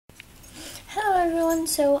everyone,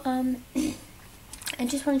 so I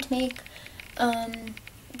just wanted to make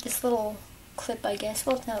this little clip, I guess.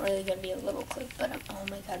 Well, it's not really going to be a little clip, but oh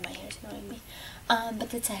my god, my hair's annoying me. But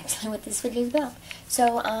that's actually what this video is about.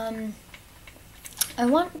 So I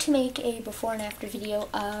want to make a before and after video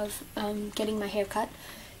of getting my hair cut,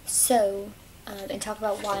 so and talk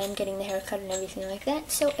about why I'm getting the haircut and everything like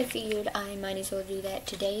that. So I figured I might as well do that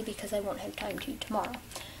today because I won't have time to tomorrow.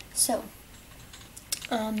 So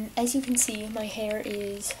as you can see, my hair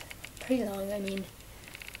is pretty long. I mean,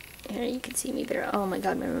 here you can see me better. Oh my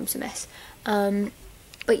god, my room's a mess.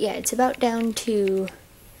 But yeah, it's about down to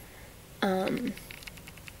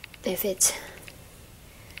if it's,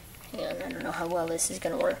 hang on, I don't know how well this is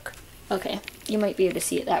gonna work. Okay, you might be able to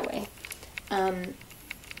see it that way.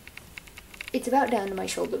 It's about down to my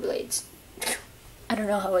shoulder blades. I don't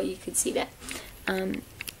know how well you could see that.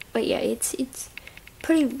 But yeah, it's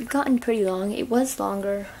gotten pretty long. It was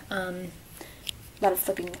longer, a lot of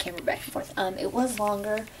flipping the camera back and forth. It was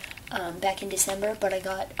longer back in December, but I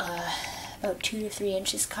got about 2 to 3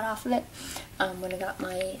 inches cut off of it when I got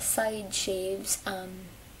my side shaves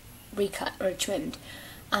recut or trimmed.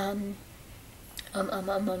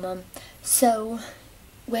 So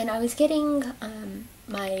when I was getting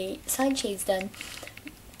my side shaves done,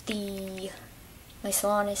 my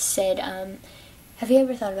salonist said, have you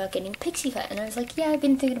ever thought about getting a pixie cut? And I was like, yeah, I've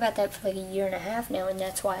been thinking about that for like 1.5 years now, and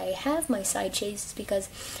that's why I have my side shaves, is because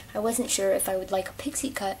I wasn't sure if I would like a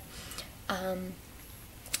pixie cut. And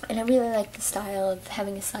I really like the style of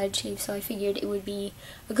having a side shave, so I figured it would be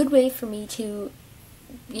a good way for me to,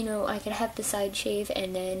 you know, I could have the side shave,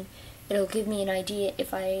 and then it'll give me an idea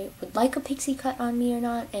if I would like a pixie cut on me or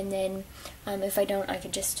not, and then if I don't, I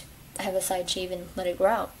could just have a side shave and let it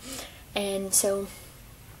grow out. And so,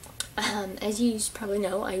 as you probably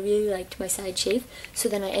know, I really liked my side shave, so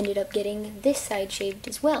then I ended up getting this side shaved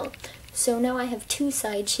as well. So now I have 2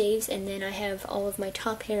 side shaves, and then I have all of my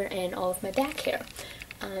top hair and all of my back hair.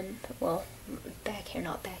 Well, back hair,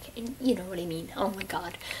 not back hair, you know what I mean. Oh my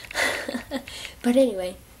god. But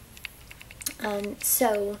anyway,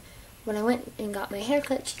 so when I went and got my hair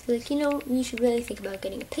cut, she's like, you know, you should really think about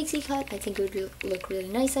getting a pixie cut. I think it would look really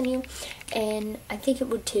nice on you, and I think it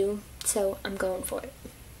would too, so I'm going for it.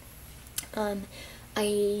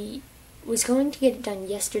 I was going to get it done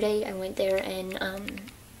yesterday. I went there and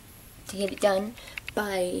to get it done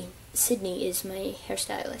by Sydney, is my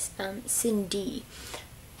hairstylist, Cindy,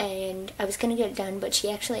 and I was going to get it done, but she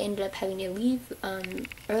actually ended up having to leave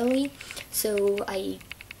early, so I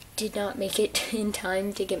did not make it in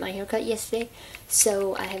time to get my hair cut yesterday.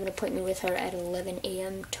 So I have an appointment with her at 11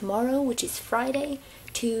 a.m. tomorrow, which is Friday,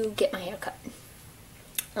 to get my hair cut.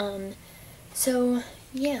 So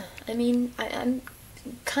yeah, I mean, I'm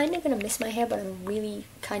kind of going to miss my hair, but I'm really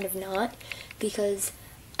kind of not, because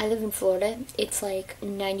I live in Florida. It's like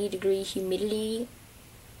 90-degree humidity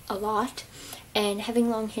a lot, and having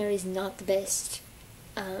long hair is not the best,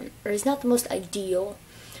 or is not the most ideal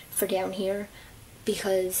for down here,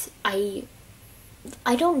 because I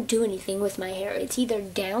don't do anything with my hair. It's either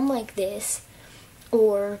down like this,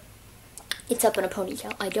 or it's up in a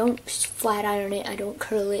ponytail. I don't flat iron it, I don't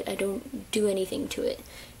curl it, I don't do anything to it.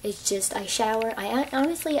 It's just, I shower.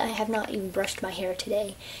 Honestly, I have not even brushed my hair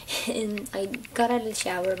today. And I got out of the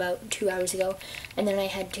shower about 2 hours ago, and then I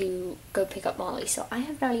had to go pick up Molly. So I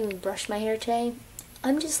have not even brushed my hair today.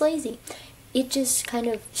 I'm just lazy. It just kind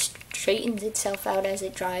of straightens itself out as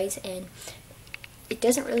it dries, and it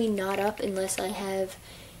doesn't really knot up unless I have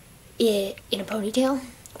it in a ponytail,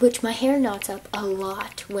 which my hair knots up a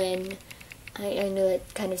lot when, I know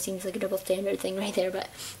that kind of seems like a double standard thing right there, but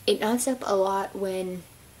it knots up a lot when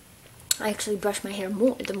I actually brush my hair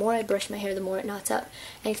more. The more I brush my hair, the more it knots up.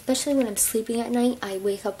 And especially when I'm sleeping at night, I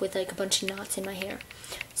wake up with like a bunch of knots in my hair.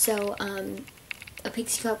 So a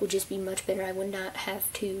pixie cut would just be much better. I would not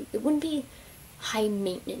have to, it wouldn't be high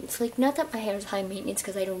maintenance. Like, not that my hair is high maintenance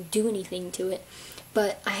because I don't do anything to it,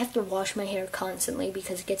 but I have to wash my hair constantly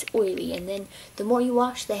because it gets oily, and then the more you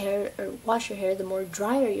wash the hair, or wash your hair, the more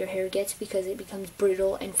drier your hair gets because it becomes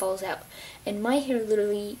brittle and falls out. And my hair,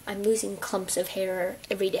 literally, I'm losing clumps of hair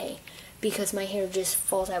every day because my hair just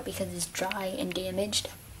falls out because it's dry and damaged,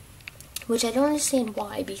 which I don't understand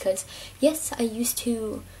why, because yes, I used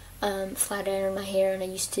to flat iron my hair, and I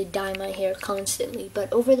used to dye my hair constantly,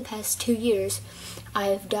 but over the past 2 years,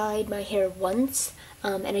 I've dyed my hair once,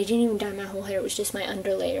 and I didn't even dye my whole hair. It was just my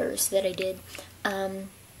underlayers that I did, and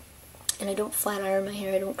I don't flat iron my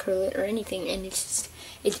hair, I don't curl it or anything, and it's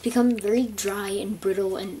become very dry and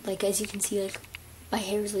brittle, and like, as you can see, like, my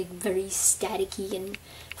hair is like very staticky and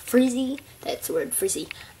frizzy. That's the word, frizzy.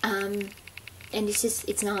 And it's just,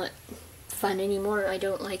 it's not fun anymore. I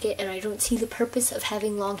don't like it, and I don't see the purpose of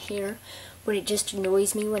having long hair when it just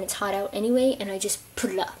annoys me when it's hot out anyway, and I just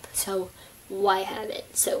put it up. So why have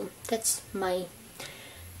it? So that's my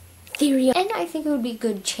theory, and I think it would be a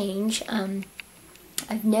good change.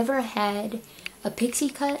 I've never had a pixie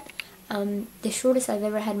cut. The shortest I've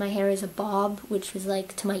ever had my hair is a bob, which was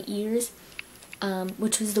like to my ears,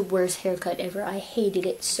 which was the worst haircut ever. I hated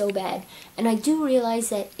it so bad. And I do realize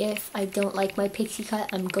that if I don't like my pixie cut,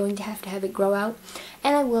 I'm going to have it grow out,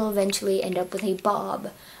 and I will eventually end up with a bob,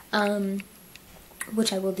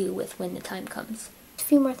 which I will deal with when the time comes. A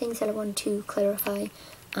few more things that I wanted to clarify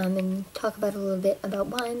and talk about a little bit about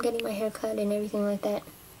why I'm getting my hair cut and everything like that.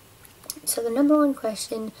 So the number one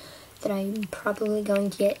question that I'm probably going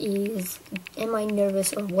to get is, am I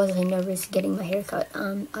nervous, or was I nervous getting my hair cut?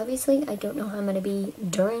 Obviously, I don't know how I'm going to be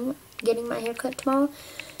during getting my hair cut tomorrow,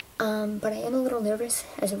 but I am a little nervous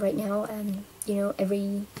as of right now. You know,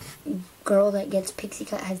 every girl that gets pixie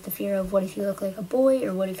cut has the fear of, what if you look like a boy,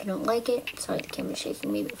 or what if you don't like it? Sorry, the camera's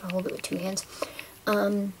shaking, maybe if I hold it with two hands.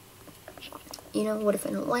 You know, what if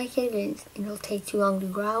I don't like it? It'll take too long to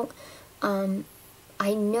grow out.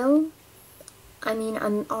 I know, I mean,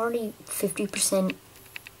 I'm already 50%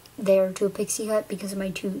 there to a pixie cut because of my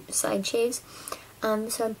two side shaves.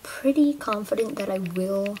 So I'm pretty confident that I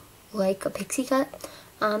will like a pixie cut.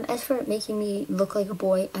 As for it making me look like a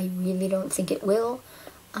boy, I really don't think it will.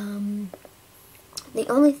 The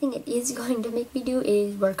only thing it is going to make me do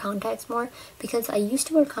is wear contacts more, because I used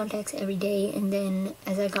to wear contacts every day, and then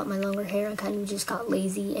as I got my longer hair, I kind of just got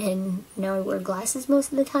lazy, and now I wear glasses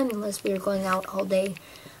most of the time, unless we are going out all day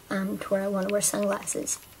to where I want to wear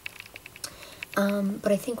sunglasses. But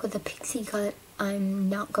I think with a pixie cut, I'm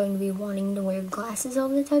not going to be wanting to wear glasses all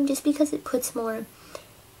the time, just because it puts more...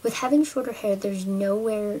 With having shorter hair, there's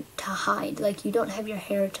nowhere to hide. Like, you don't have your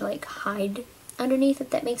hair to, like, hide underneath, if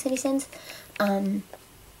that makes any sense. And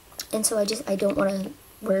so I don't want to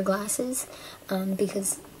wear glasses,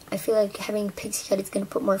 because I feel like having a pixie cut is going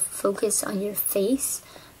to put more focus on your face,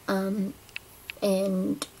 and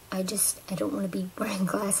I don't want to be wearing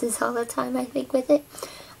glasses all the time, I think, with it.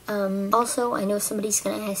 Also, I know somebody's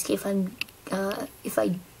going to ask if I'm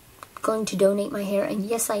going to donate my hair, and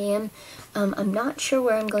yes, I am. I'm not sure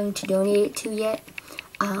where I'm going to donate it to yet.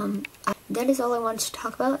 That is all I wanted to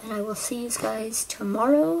talk about, and I will see you guys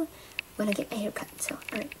tomorrow when I get my hair cut. So,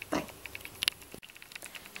 alright, bye.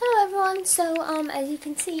 Hello everyone, so as you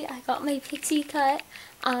can see, I got my pixie cut.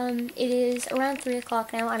 It is around 3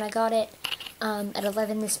 o'clock now, and I got it at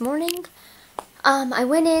 11 this morning. I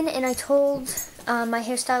went in and I told my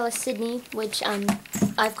hairstylist Sydney, which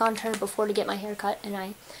I've gone to her before to get my hair cut, and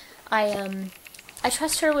I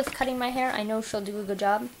trust her with cutting my hair. I know she'll do a good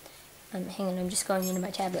job. Hang on, I'm just going into my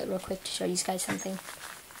tablet real quick to show you guys something.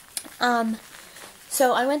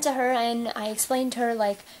 So I went to her and I explained to her,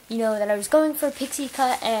 like, you know, that I was going for a pixie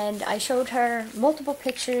cut, and I showed her multiple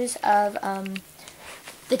pictures of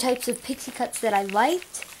the types of pixie cuts that I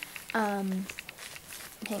liked. Hang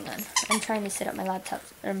on, I'm trying to set up my laptop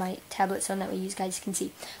or my tablet so that way you guys can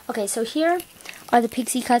see. Okay, so here are the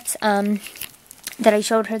pixie cuts that I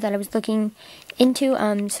showed her that I was looking into.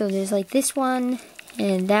 So there's like this one,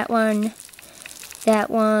 and that one,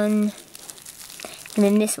 and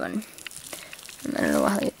then this one. I don't know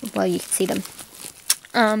how you can see them.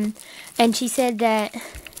 And she said that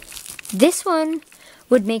this one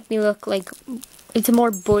would make me look like, it's a more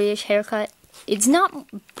boyish haircut. It's not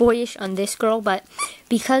boyish on this girl, but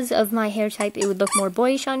because of my hair type, it would look more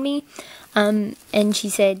boyish on me. And she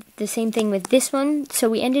said the same thing with this one. So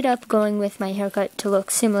we ended up going with my haircut to look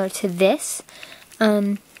similar to this.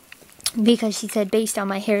 Because she said based on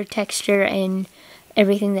my hair texture and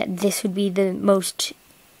everything that this would be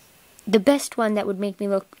the best one that would make me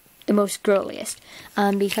look the most girliest.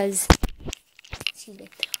 Because, excuse me,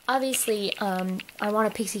 obviously I want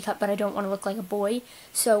a pixie cut, but I don't want to look like a boy.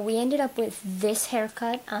 So we ended up with this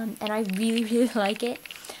haircut, and I really, really like it.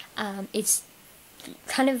 It's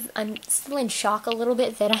kind of, I'm still in shock a little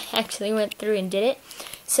bit that I actually went through and did it.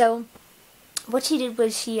 So what she did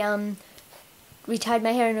was she retied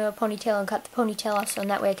my hair into a ponytail and cut the ponytail off, so in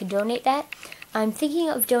that way I could donate that. I'm thinking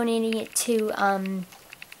of donating it to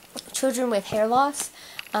Children with Hair Loss,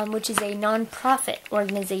 which is a non-profit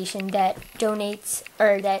organization that donates,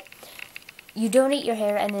 or that you donate your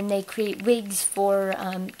hair and then they create wigs for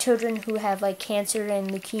children who have like cancer and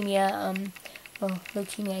leukemia. Well,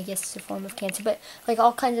 leukemia I guess is a form of cancer, but like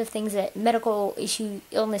all kinds of things, that medical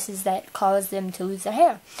illnesses that cause them to lose their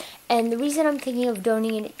hair. And the reason I'm thinking of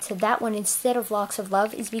donating it to that one instead of Locks of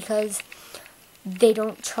Love is because they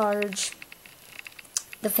don't charge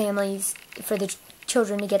the families for the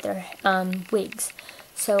children to get their wigs.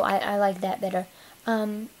 so I like that better.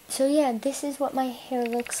 So yeah, this is what my hair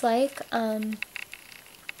looks like. I'll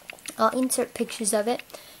insert pictures of it,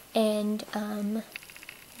 and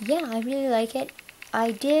yeah, I really like it.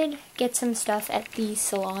 I did get some stuff at the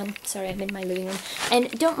salon. Sorry, I'm in my living room. And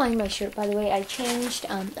don't mind my shirt, by the way. I changed.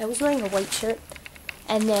 I was wearing a white shirt.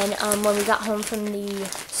 And then when we got home from the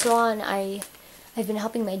salon, I've been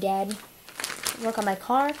helping my dad work on my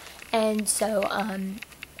car. And so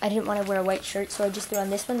I didn't want to wear a white shirt, so I just threw on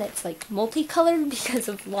this one that's like multicolored because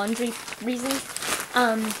of laundry reasons.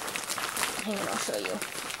 Hang on, I'll show you.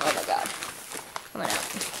 Oh my god. Come on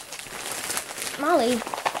out. Molly.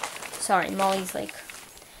 Sorry, Molly's like,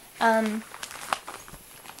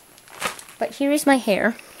 but here is my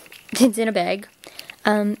hair. It's in a bag.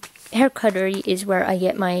 Hair Cuttery is where I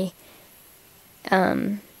get my,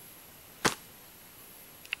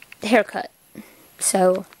 haircut.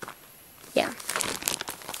 So, yeah.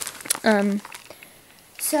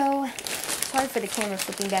 So, sorry for the camera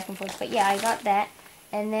flipping back and forth, but yeah, I got that.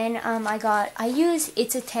 And then, I use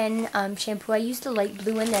It's a 10, shampoo. I used the light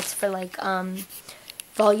blue one that's for, like,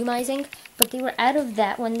 volumizing, but they were out of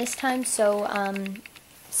that one this time, so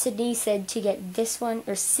Sydney said to get this one,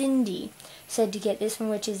 or Cindy said to get this one,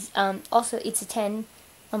 which is also It's a 10.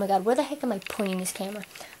 Oh my god, where the heck am I pointing this camera?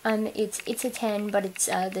 It's a 10, but it's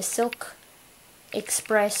the Silk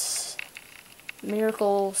Express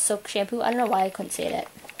Miracle Silk Shampoo. I don't know why I couldn't say that.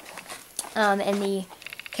 And the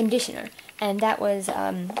conditioner, and that was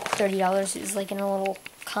 $30. It was like in a little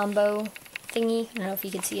combo thingy. I don't know if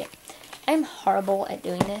you can see it. I'm horrible at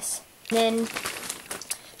doing this. Then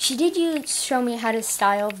she did show me how to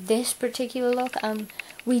style this particular look.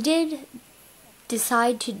 We did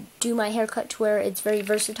decide to do my haircut to where it's very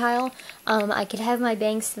versatile. I could have my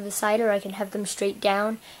bangs to the side, or I could have them straight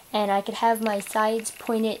down, and I could have my sides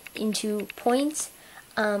pointed into points,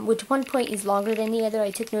 which one point is longer than the other.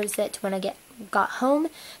 I took notice of that when I got home,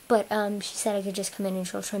 but she said I could just come in and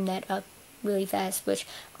she'll trim that up really fast, which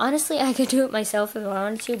honestly I could do it myself if I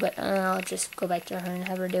wanted to, but I'll just go back to her and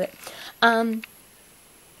have her do it.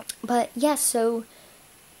 But yeah, so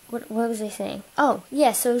what was I saying? Oh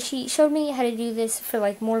yeah, so she showed me how to do this for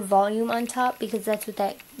like more volume on top, because that's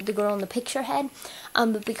what the girl in the picture had.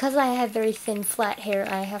 But because I have very thin flat hair,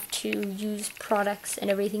 I have to use products and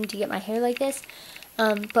everything to get my hair like this.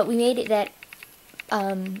 But we made it that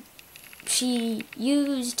she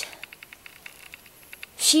used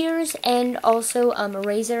shears and also a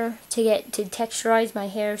razor to texturize my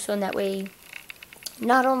hair, so in that way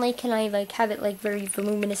not only can I like have it like very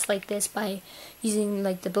voluminous like this by using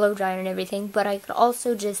like the blow dryer and everything, but I could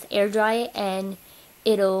also just air dry it and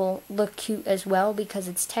it'll look cute as well because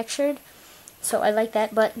it's textured. So I like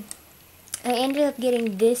that. But I ended up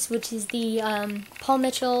getting this, which is the Paul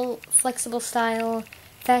Mitchell Flexible Style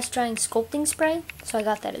Fast Drying Sculpting Spray. So I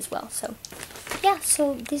got that as well. So yeah,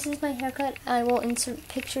 so this is my haircut. I will insert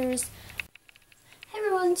pictures. Hey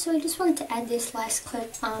everyone, so I just wanted to add this last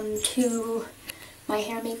clip to my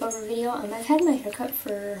hair makeover video. I've had my haircut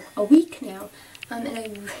for a week now, and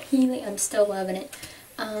I'm still loving it.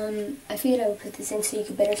 I figured I would put this in so you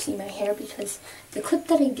could better see my hair, because the clip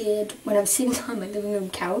that I did when I was sitting on my living room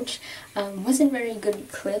couch wasn't a very good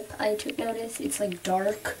clip. I took notice. It's like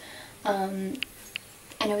dark, and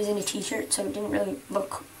I was in a t-shirt, so it didn't really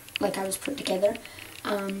look like I was put together.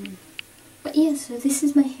 But yeah, so this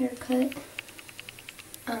is my haircut,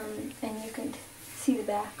 and you could see the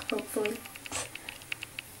back, hopefully,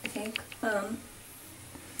 I think.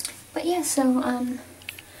 But yeah, so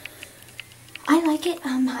I like it.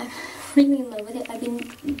 I'm really in love with it. I've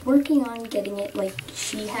been working on getting it like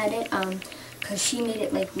she had it, because she made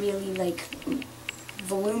it like really like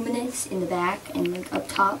voluminous in the back and like up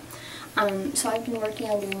top. So I've been working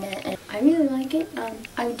on doing that, and I really like it.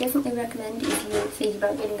 I would definitely recommend, if you're thinking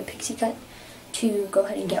about getting a pixie cut, to go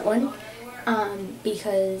ahead and get one,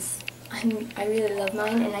 because I really love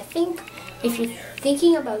mine, and I think if you're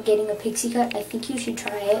thinking about getting a pixie cut, I think you should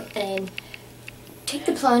try it and take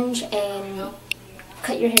the plunge and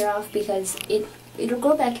cut your hair off, because it'll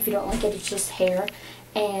grow back if you don't like it. It's just hair,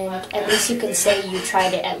 and at least you can say you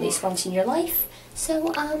tried it at least once in your life.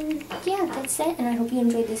 So, yeah, that's it, and I hope you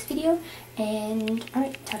enjoyed this video, and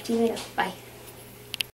alright, talk to you later. Bye.